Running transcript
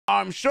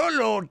I'm Sir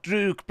Lord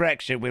Duke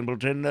Brexit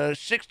Wimbledon, the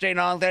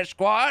 69th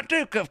Esquire,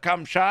 Duke of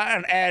Cumshire,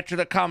 and heir to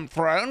the Cum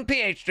Throne,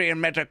 PhD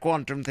in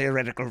Meta-Quantum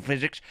Theoretical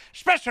Physics,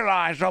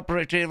 specialised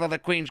operative of the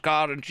Queen's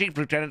Guard and Chief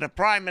Lieutenant of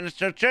Prime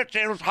Minister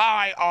Churchill's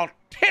High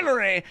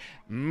Artillery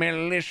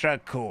Militia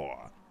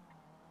Corps.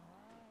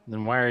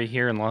 Then why are you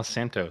here in Los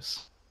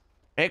Santos?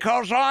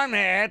 Because I'm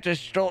here to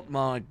start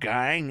my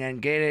gang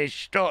and get it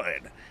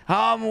started.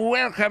 I'm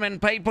welcoming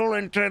people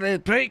into the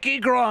Peaky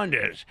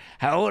Grinders.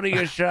 What do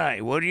you say?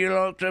 Would you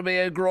like to be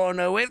a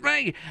grinder with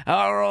me,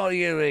 or are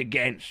you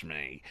against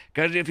me?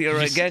 Because if you're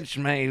against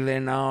me,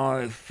 then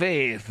I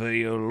fear for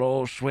your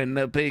loss when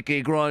the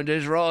Peaky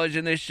Grinders rise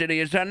in this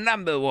city as the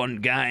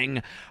 #1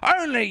 gang,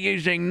 only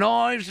using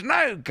knives,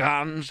 no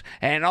guns,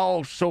 and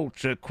all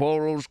sorts of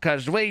quarrels,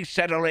 because we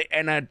settle it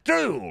in a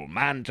duel,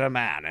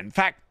 man-to-man. In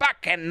fact,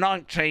 back in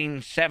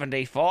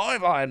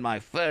 1975, I had my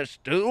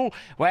first duel,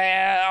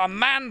 where a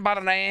man by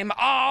the name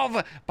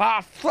of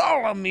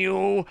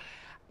Bartholomew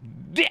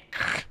Dick